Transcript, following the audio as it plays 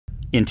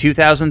In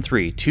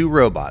 2003, two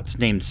robots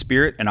named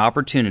Spirit and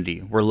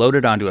Opportunity were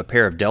loaded onto a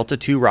pair of Delta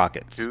II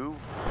rockets.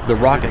 The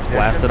rockets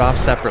blasted off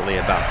separately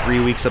about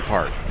 3 weeks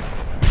apart.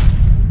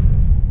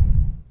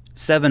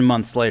 7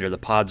 months later, the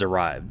pods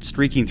arrived,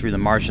 streaking through the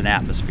Martian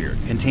atmosphere,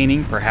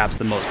 containing perhaps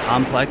the most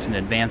complex and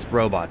advanced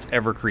robots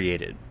ever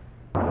created.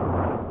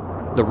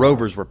 The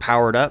Rovers were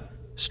powered up,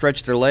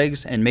 stretched their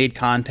legs, and made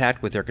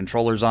contact with their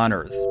controllers on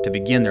Earth to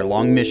begin their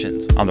long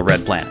missions on the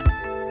Red Planet.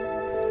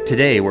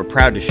 Today, we're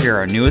proud to share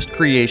our newest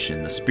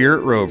creation, the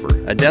Spirit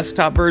Rover, a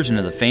desktop version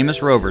of the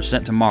famous Rover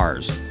sent to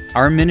Mars.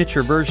 Our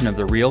miniature version of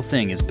the real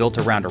thing is built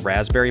around a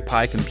Raspberry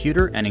Pi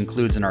computer and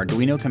includes an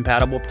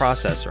Arduino-compatible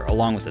processor,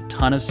 along with a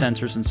ton of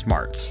sensors and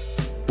smarts.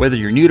 Whether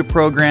you're new to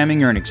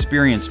programming or an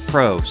experienced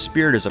pro,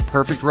 Spirit is a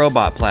perfect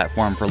robot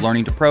platform for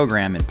learning to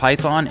program in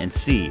Python and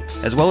C,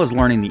 as well as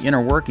learning the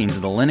inner workings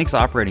of the Linux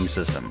operating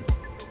system.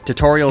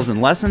 Tutorials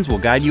and lessons will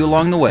guide you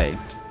along the way.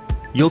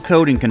 You'll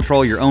code and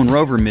control your own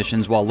Rover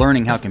missions while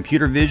learning how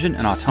computer vision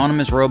and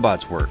autonomous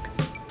robots work.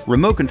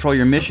 Remote control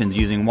your missions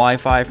using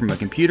Wi-Fi from a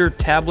computer,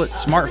 tablet,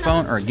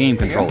 smartphone, or a game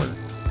controller.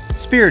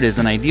 Spirit is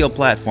an ideal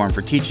platform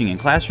for teaching in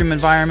classroom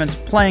environments,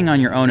 playing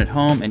on your own at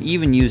home, and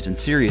even used in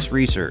serious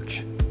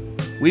research.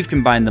 We've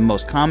combined the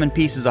most common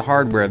pieces of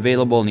hardware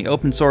available in the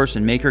open source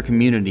and maker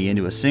community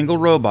into a single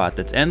robot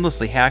that's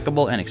endlessly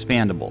hackable and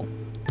expandable.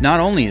 Not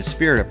only is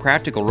Spirit a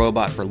practical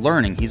robot for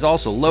learning, he's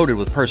also loaded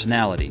with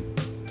personality.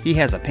 He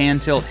has a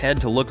pan-tilt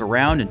head to look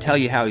around and tell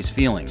you how he's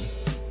feeling.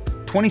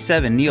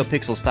 27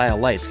 NeoPixel-style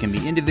lights can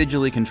be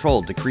individually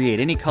controlled to create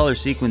any color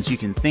sequence you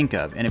can think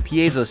of, and a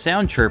piezo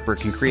sound chirper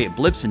can create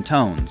blips and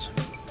tones.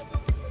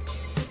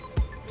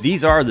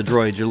 These are the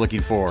droids you're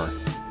looking for.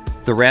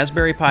 The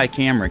Raspberry Pi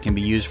camera can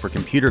be used for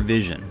computer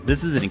vision.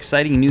 This is an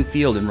exciting new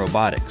field in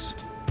robotics.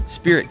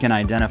 Spirit can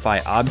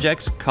identify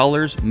objects,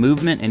 colors,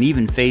 movement, and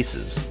even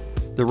faces.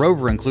 The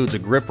Rover includes a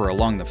gripper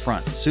along the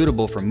front,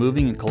 suitable for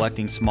moving and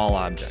collecting small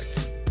objects.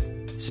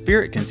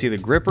 Spirit can see the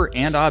gripper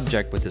and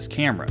object with his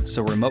camera,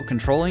 so remote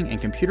controlling and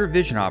computer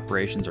vision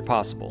operations are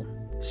possible.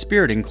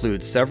 Spirit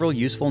includes several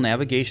useful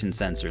navigation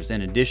sensors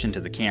in addition to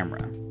the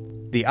camera.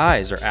 The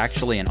eyes are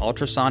actually an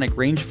ultrasonic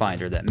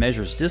rangefinder that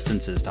measures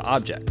distances to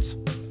objects.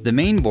 The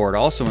main board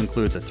also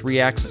includes a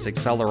 3-axis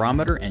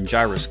accelerometer and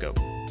gyroscope.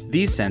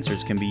 These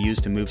sensors can be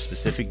used to move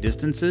specific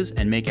distances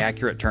and make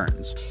accurate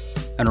turns.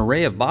 An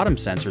array of bottom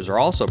sensors are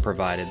also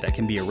provided that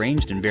can be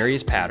arranged in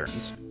various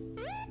patterns.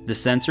 The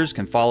sensors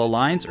can follow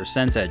lines or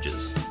sense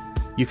edges.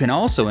 You can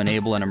also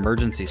enable an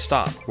emergency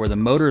stop, where the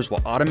motors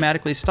will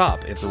automatically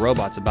stop if the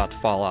robot's about to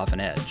fall off an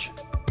edge.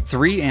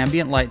 3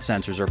 ambient light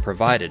sensors are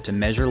provided to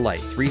measure light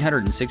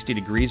 360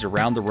 degrees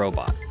around the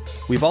robot.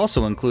 We've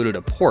also included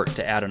a port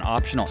to add an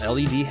optional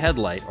LED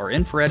headlight or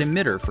infrared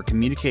emitter for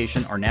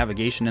communication or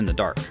navigation in the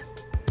dark.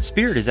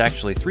 Spirit is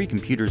actually 3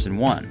 computers in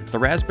one. The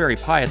Raspberry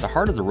Pi at the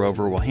heart of the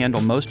Rover will handle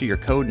most of your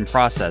code and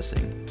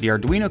processing. The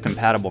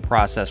Arduino-compatible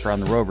processor on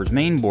the Rover's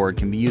main board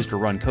can be used to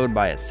run code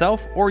by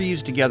itself or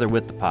used together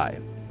with the Pi.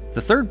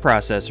 The third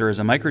processor is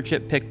a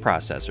microchip PIC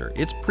processor.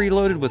 It's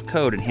preloaded with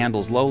code and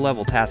handles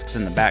low-level tasks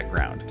in the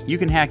background. You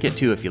can hack it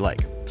too if you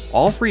like.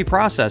 All 3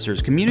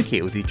 processors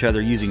communicate with each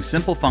other using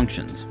simple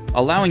functions,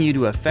 allowing you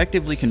to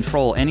effectively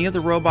control any of the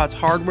robot's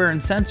hardware and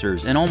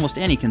sensors in almost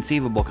any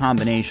conceivable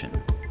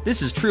combination.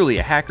 This is truly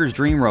a hacker's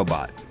dream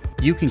robot.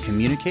 You can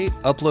communicate,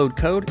 upload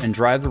code, and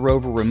drive the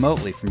Rover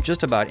remotely from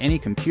just about any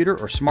computer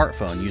or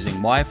smartphone using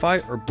Wi-Fi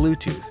or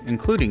Bluetooth,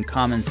 including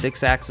common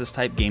 6-axis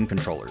type game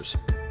controllers.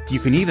 You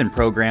can even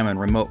program and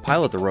remote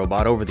pilot the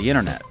robot over the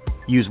internet.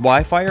 Use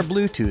Wi-Fi or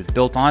Bluetooth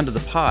built onto the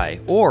Pi,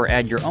 or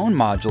add your own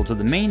module to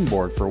the main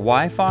board for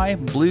Wi-Fi,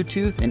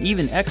 Bluetooth, and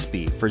even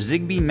XBee for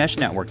Zigbee mesh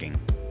networking.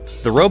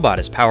 The robot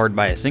is powered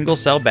by a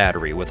single-cell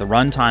battery with a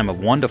runtime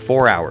of 1 to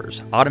 4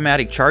 hours.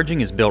 Automatic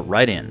charging is built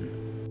right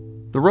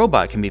in. The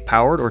robot can be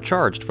powered or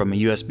charged from a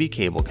USB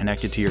cable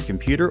connected to your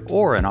computer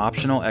or an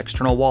optional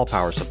external wall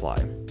power supply.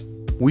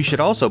 We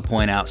should also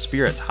point out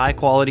Spirit's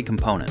high-quality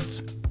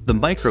components. The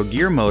micro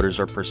gear motors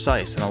are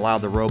precise and allow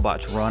the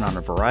robot to run on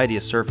a variety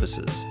of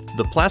surfaces.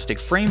 The plastic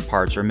frame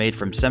parts are made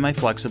from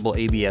semi-flexible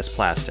ABS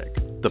plastic.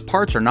 The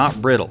parts are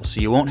not brittle, so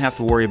you won't have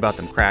to worry about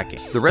them cracking.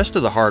 The rest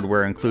of the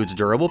hardware includes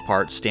durable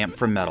parts stamped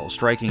from metal,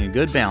 striking a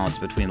good balance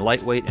between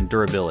lightweight and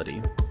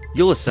durability.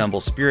 You'll assemble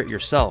Spirit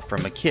yourself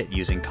from a kit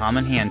using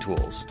common hand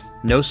tools.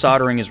 No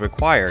soldering is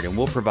required, and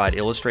we'll provide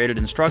illustrated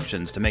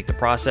instructions to make the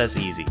process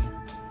easy.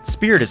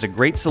 Spirit is a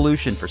great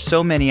solution for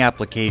so many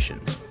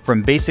applications,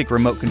 from basic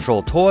remote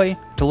control toy,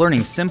 to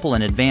learning simple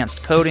and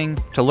advanced coding,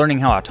 to learning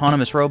how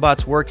autonomous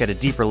robots work at a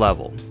deeper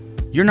level.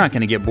 You're not going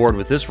to get bored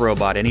with this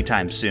robot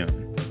anytime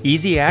soon.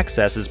 Easy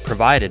access is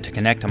provided to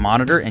connect to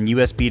monitor and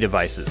USB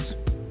devices.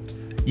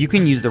 You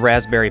can use the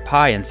Raspberry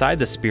Pi inside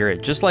the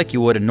Spirit just like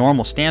you would a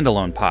normal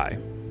standalone Pi.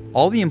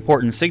 All the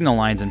important signal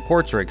lines and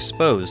ports are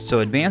exposed, so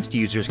advanced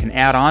users can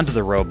add on to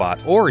the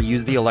robot or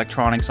use the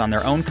electronics on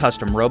their own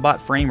custom robot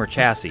frame or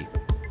chassis.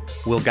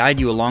 We'll guide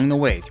you along the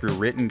way through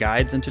written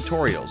guides and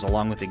tutorials,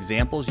 along with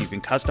examples you can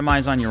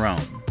customize on your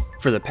own.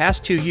 For the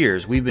past 2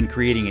 years, we've been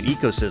creating an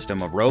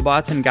ecosystem of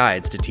robots and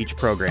guides to teach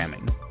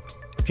programming.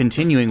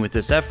 Continuing with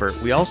this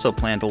effort, we also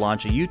plan to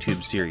launch a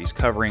YouTube series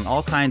covering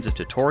all kinds of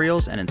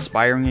tutorials and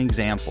inspiring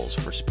examples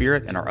for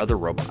Spirit and our other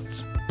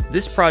robots.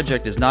 This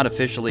project is not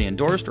officially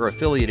endorsed or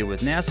affiliated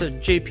with NASA,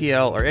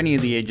 JPL, or any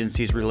of the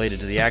agencies related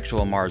to the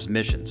actual Mars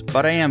missions,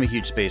 but I am a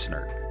huge space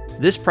nerd.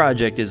 This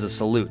project is a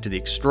salute to the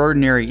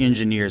extraordinary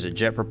engineers at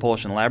Jet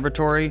Propulsion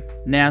Laboratory,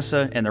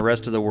 NASA, and the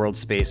rest of the world's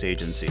space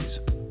agencies.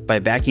 By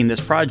backing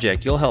this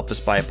project, you'll help us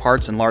buy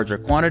parts in larger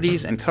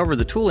quantities and cover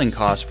the tooling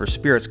costs for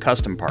Spirit's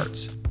custom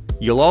parts.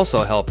 You'll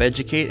also help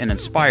educate and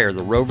inspire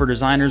the rover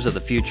designers of the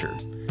future.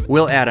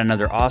 We'll add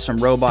another awesome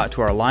robot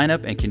to our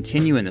lineup and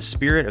continue in the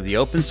spirit of the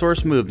open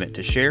source movement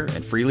to share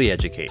and freely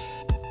educate.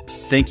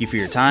 Thank you for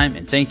your time,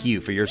 and thank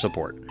you for your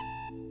support.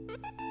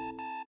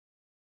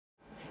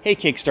 Hey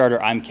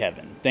Kickstarter, I'm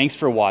Kevin. Thanks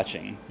for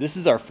watching. This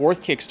is our 4th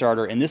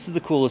Kickstarter, and this is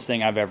the coolest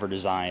thing I've ever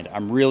designed.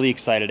 I'm really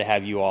excited to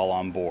have you all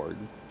on board.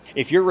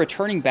 If you're a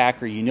returning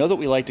backer, you know that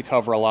we like to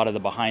cover a lot of the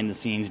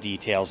behind-the-scenes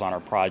details on our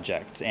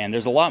projects, and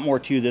there's a lot more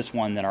to this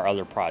one than our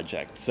other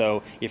projects.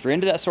 So if you're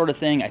into that sort of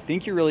thing, I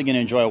think you're really going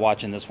to enjoy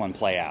watching this one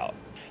play out.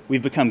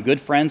 We've become good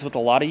friends with a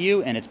lot of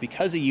you, and it's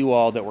because of you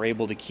all that we're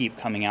able to keep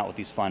coming out with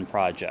these fun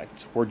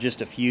projects. We're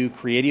just a few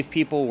creative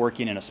people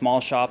working in a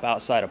small shop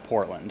outside of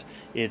Portland.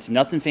 It's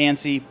nothing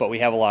fancy, but we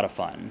have a lot of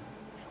fun.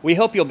 We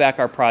hope you'll back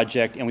our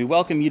project, and we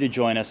welcome you to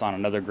join us on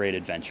another great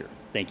adventure.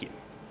 Thank you.